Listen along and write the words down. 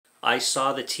I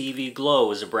saw The TV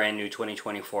Glow is a brand new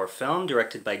 2024 film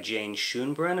directed by Jane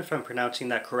Schoenbrun, if I'm pronouncing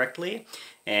that correctly.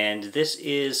 And this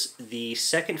is the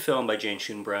second film by Jane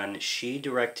Schoenbrun. She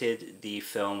directed the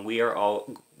film We Are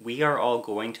All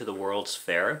Going to the World's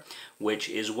Fair, which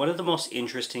is one of the most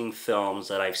interesting films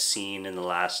that I've seen in the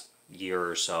last year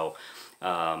or so.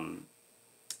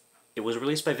 It was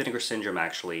released by Vinegar Syndrome,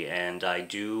 actually, and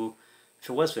if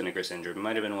it was Vinegar Syndrome, it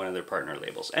might have been one of their partner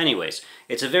labels. Anyways,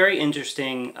 it's a very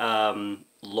interesting,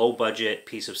 low-budget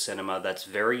piece of cinema that's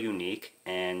very unique,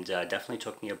 and definitely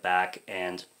took me aback,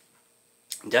 and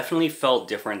definitely felt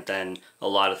different than a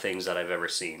lot of things that I've ever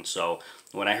seen. So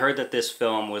when I heard that this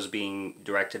film was being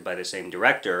directed by the same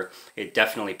director, it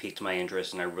definitely piqued my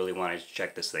interest, and I really wanted to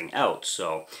check this thing out.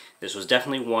 So this was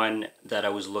definitely one that I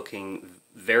was looking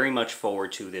very much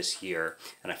forward to this year,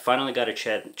 and I finally got a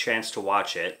chance to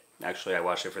watch it. Actually, I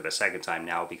watched it for the second time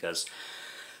now because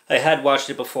I had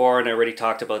watched it before, and I already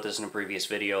talked about this in a previous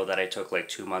video that I took like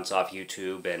 2 months off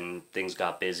YouTube and things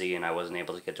got busy and I wasn't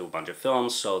able to get to a bunch of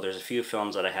films. So there's a few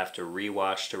films that I have to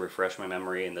rewatch to refresh my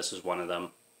memory, and this is one of them.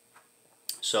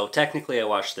 So technically I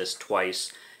watched this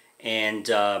twice, and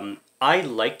I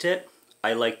liked it.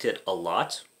 I liked it a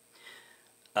lot.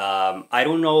 I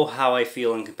don't know how I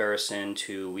feel in comparison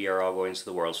to We Are All Going to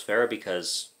the World's Fair,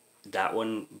 because that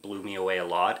one blew me away a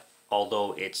lot.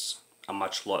 Although it's a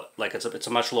much it's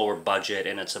a much lower budget,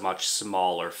 and it's a much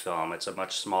smaller film. It's a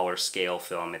much smaller scale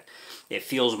film. It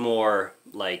feels more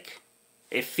like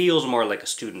a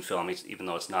student film, even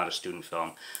though it's not a student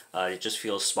film. It just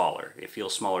feels smaller. It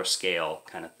feels smaller scale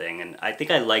kind of thing, and I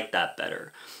think I like that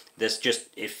better.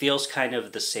 It feels kind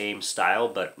of the same style,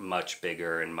 but much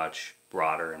bigger and much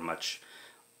broader and much,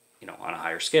 on a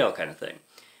higher scale kind of thing.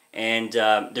 And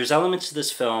there's elements to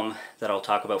this film that I'll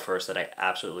talk about first that I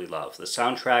absolutely love. The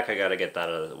soundtrack, I gotta get that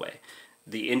out of the way.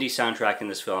 The indie soundtrack in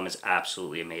this film is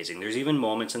absolutely amazing. There's even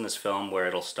moments in this film where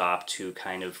it'll stop to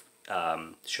kind of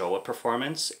show a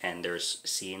performance, and there's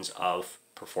scenes of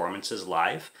performances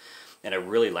live, and I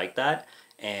really like that.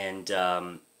 And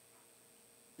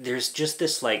there's just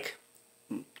this like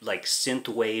synth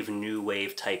wave, new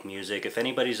wave type music. If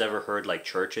anybody's ever heard like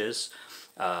Churches,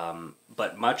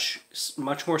 but much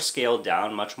more scaled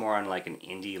down, much more on like an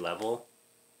indie level.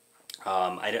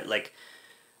 I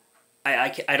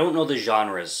don't know the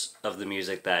genres of the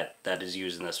music that is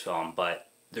used in this film, but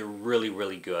they're really,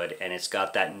 really good, and it's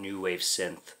got that new wave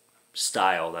synth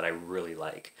style that I really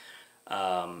like.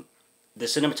 The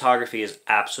cinematography is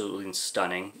absolutely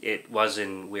stunning. It was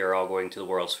in We Are All Going to the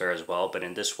World's Fair as well, but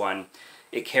in this one,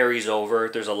 it carries over.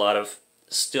 There's a lot of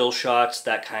still shots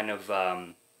that kind of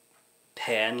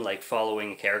pan, like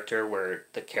following a character, where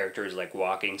the character is like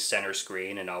walking center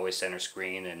screen and always center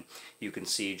screen, and you can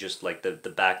see just like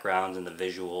the backgrounds and the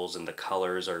visuals, and the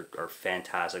colors are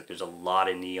fantastic. There's a lot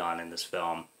of neon in this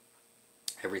film.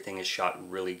 Everything is shot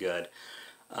really good.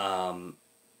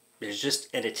 There's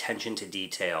just an attention to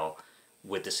detail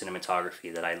with the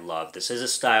cinematography that I love. This is a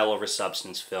style over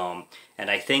substance film,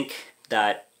 and I think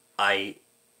that I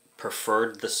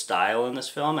preferred the style in this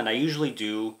film, and I usually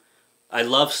do. I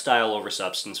love style over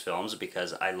substance films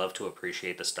because I love to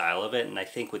appreciate the style of it, and I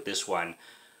think with this one,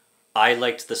 I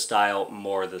liked the style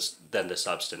more than the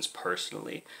substance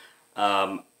personally.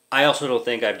 I also don't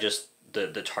think I'm just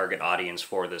the target audience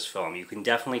for this film. You can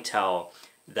definitely tell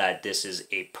that this is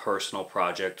a personal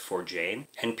project for Jane,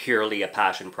 and purely a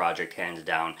passion project, hands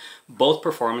down. Both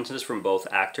performances from both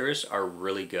actors are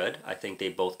really good. I think they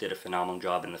both did a phenomenal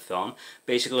job in the film.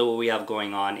 Basically what we have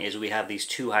going on is we have these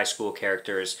two high school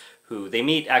characters who they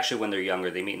meet actually when they're younger.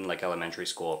 They meet in like elementary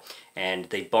school, and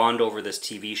they bond over this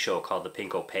TV show called The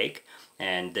Pink Opaque,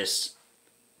 and this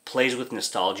plays with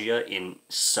nostalgia in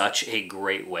such a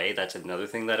great way. That's another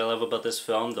thing that I love about this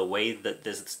film. The way that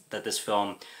this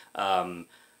film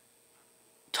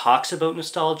talks about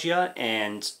nostalgia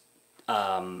and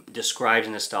describes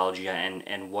nostalgia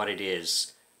and what it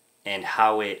is, and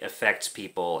how it affects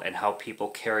people, and how people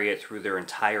carry it through their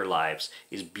entire lives,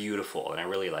 is beautiful, and I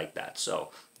really like that.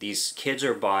 So these kids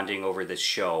are bonding over this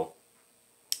show,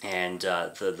 and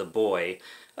the boy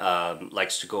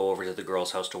likes to go over to the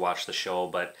girl's house to watch the show,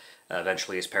 but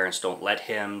eventually his parents don't let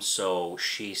him, so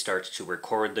she starts to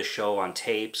record the show on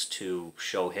tapes to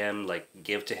show him, like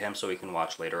give to him so he can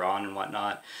watch later on and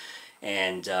whatnot.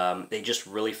 And they just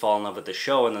really fall in love with the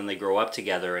show, and then they grow up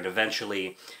together, and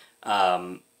eventually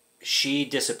she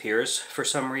disappears for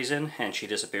some reason, and she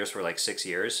disappears for like 6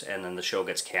 years, and then the show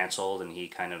gets canceled, and he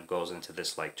kind of goes into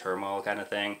this like turmoil kind of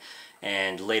thing.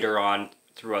 And later on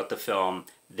throughout the film,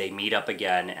 they meet up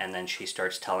again, and then she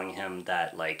starts telling him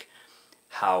that like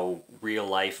how real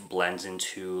life blends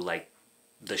into like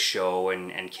the show,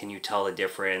 and can you tell the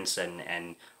difference,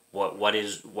 and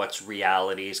what's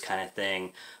realities kind of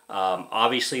thing.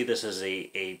 Obviously, this is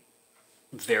a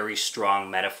very strong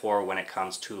metaphor when it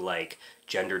comes to like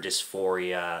gender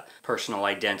dysphoria, personal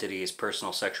identities,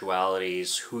 personal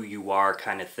sexualities, who you are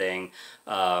kind of thing.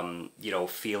 You know,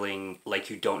 feeling like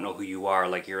you don't know who you are,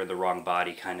 like you're in the wrong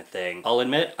body kind of thing. I'll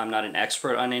admit I'm not an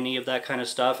expert on any of that kind of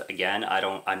stuff. Again,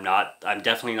 I'm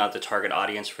definitely not the target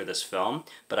audience for this film,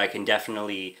 but I can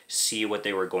definitely see what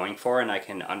they were going for, and I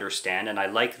can understand, and I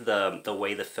like the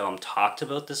way the film talked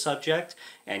about the subject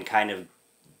and kind of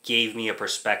gave me a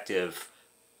perspective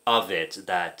of it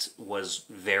that was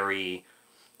very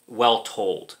well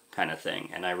told kind of thing,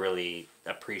 and I really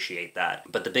appreciate that.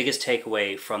 But the biggest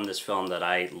takeaway from this film that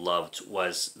I loved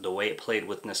was the way it played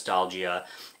with nostalgia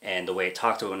and the way it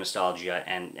talked about nostalgia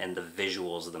and the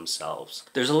visuals themselves.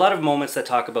 There's a lot of moments that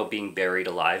talk about being buried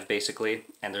alive, basically,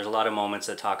 and there's a lot of moments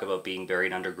that talk about being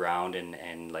buried underground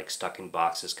and like stuck in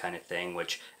boxes kind of thing,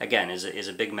 which again is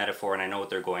a big metaphor, and I know what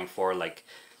they're going for. Like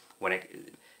when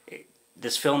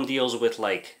this film deals with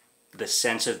like the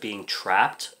sense of being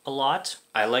trapped a lot.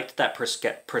 I liked that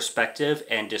perspective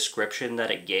and description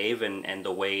that it gave, and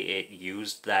the way it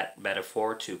used that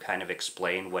metaphor to kind of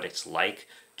explain what it's like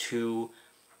to,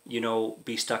 you know,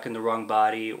 be stuck in the wrong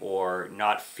body or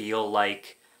not feel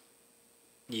like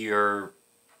you're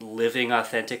living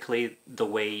authentically the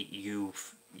way you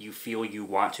feel you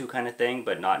want to kind of thing,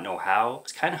 but not know how.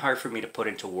 It's kind of hard for me to put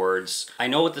into words. I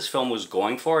know what this film was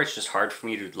going for, it's just hard for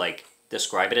me to like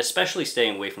describe it, especially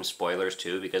staying away from spoilers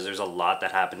too, because there's a lot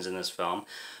that happens in this film.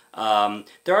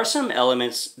 There are some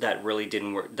elements that really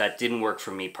didn't work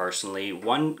for me personally.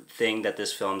 One thing that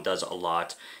this film does a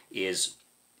lot is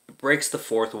breaks the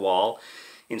fourth wall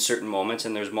in certain moments,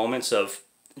 and there's moments of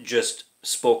just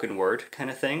spoken word kind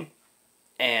of thing,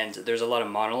 and there's a lot of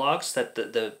monologues that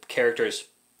the characters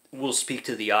will speak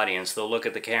to the audience. They'll look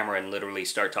at the camera and literally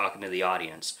start talking to the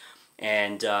audience.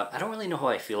 And I don't really know how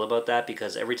I feel about that,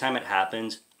 because every time it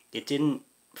happened, it didn't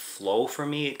flow for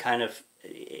me.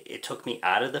 It took me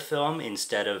out of the film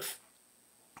instead of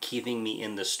keeping me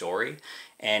in the story.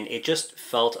 And it just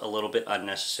felt a little bit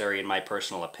unnecessary in my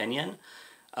personal opinion.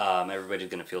 Everybody's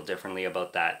going to feel differently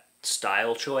about that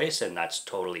style choice, and that's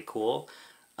totally cool.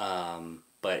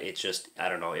 But it's just, I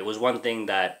don't know. It was one thing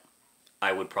that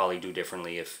I would probably do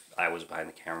differently if I was behind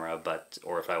the camera,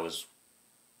 or if I was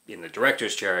in the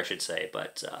director's chair, I should say,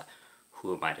 but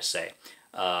who am I to say?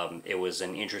 It was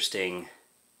an interesting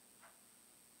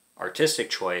artistic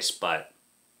choice, but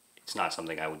it's not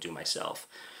something I would do myself.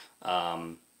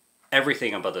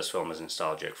 Everything about this film is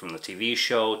nostalgic, from the TV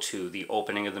show to the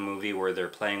opening of the movie where they're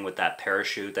playing with that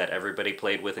parachute that everybody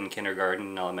played with in kindergarten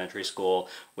and elementary school,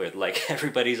 with like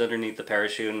everybody's underneath the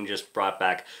parachute, and just brought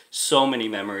back so many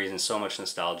memories and so much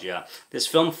nostalgia. This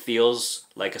film feels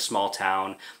like a small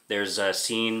town. There's a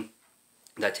scene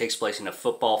that takes place in a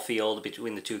football field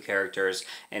between the two characters,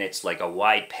 and it's like a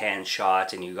wide pan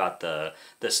shot, and you got the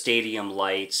stadium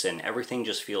lights, and everything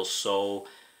just feels so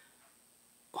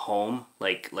home,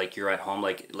 like you're at home,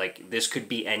 like this could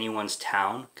be anyone's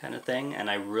town kind of thing. And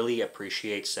I really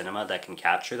appreciate cinema that can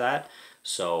capture that,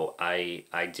 so I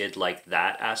did like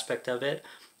that aspect of it.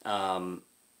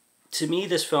 To me,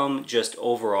 this film just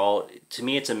overall, to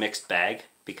me, it's a mixed bag,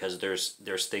 because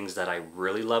there's things that I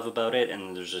really love about it,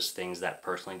 and there's just things that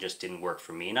personally just didn't work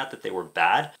for me. Not that they were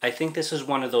bad. I think this is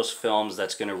one of those films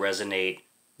that's going to resonate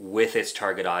with its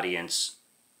target audience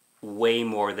way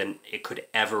more than it could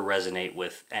ever resonate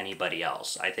with anybody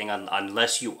else. I think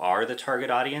unless you are the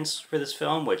target audience for this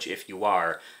film, which if you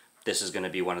are, this is going to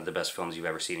be one of the best films you've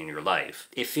ever seen in your life.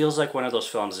 It feels like one of those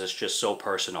films that's just so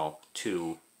personal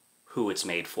to who it's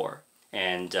made for.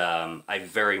 And I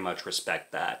very much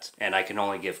respect that. And I can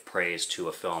only give praise to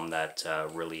a film that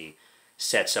really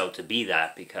sets out to be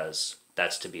that, because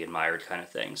that's to be admired kind of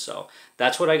thing. So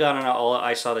that's what I got on All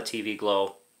I Saw the TV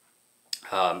Glow.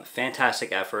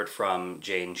 Fantastic effort from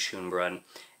Jane Schoenbrun,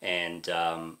 and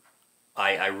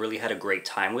I really had a great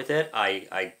time with it.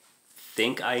 I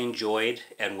think I enjoyed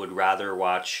and would rather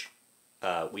watch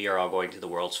We Are All Going to the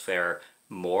World's Fair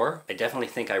more. I definitely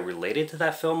think I related to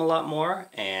that film a lot more,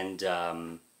 and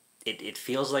it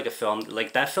feels like a film,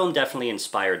 like that film definitely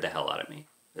inspired the hell out of me.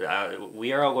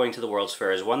 We Are All Going to the World's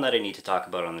Fair is one that I need to talk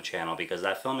about on the channel, because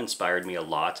that film inspired me a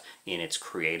lot in its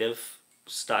creative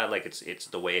style, like it's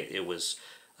the way it was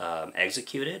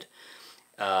executed,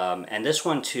 and this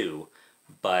one too,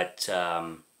 but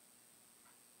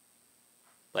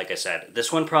like I said,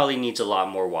 this one probably needs a lot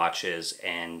more watches,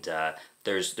 and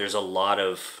there's a lot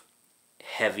of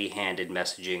heavy-handed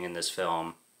messaging in this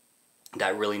film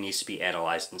that really needs to be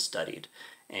analyzed and studied,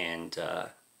 and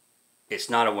it's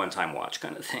not a one-time watch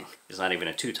kind of thing. It's not even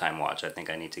a two-time watch. I think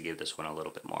I need to give this one a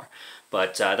little bit more.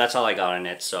 But that's all I got on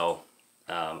it, so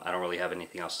I don't really have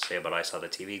anything else to say about I Saw the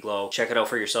TV Glow. Check it out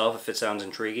for yourself if it sounds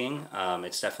intriguing.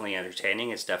 It's definitely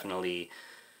entertaining. It's definitely...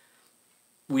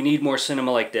 We need more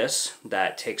cinema like this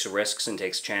that takes risks and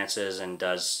takes chances and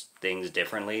does things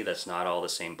differently. That's not all the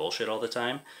same bullshit all the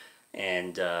time.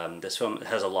 And this film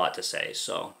has a lot to say,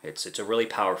 so it's a really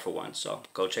powerful one. So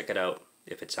go check it out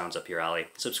if it sounds up your alley.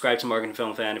 Subscribe to Morgan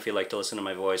Film Fan if you like to listen to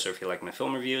my voice or if you like my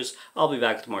film reviews. I'll be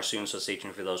back with more soon, so stay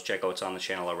tuned for those. Check out what's on the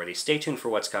channel already. Stay tuned for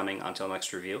what's coming. Until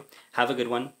next review, have a good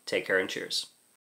one, take care, and cheers.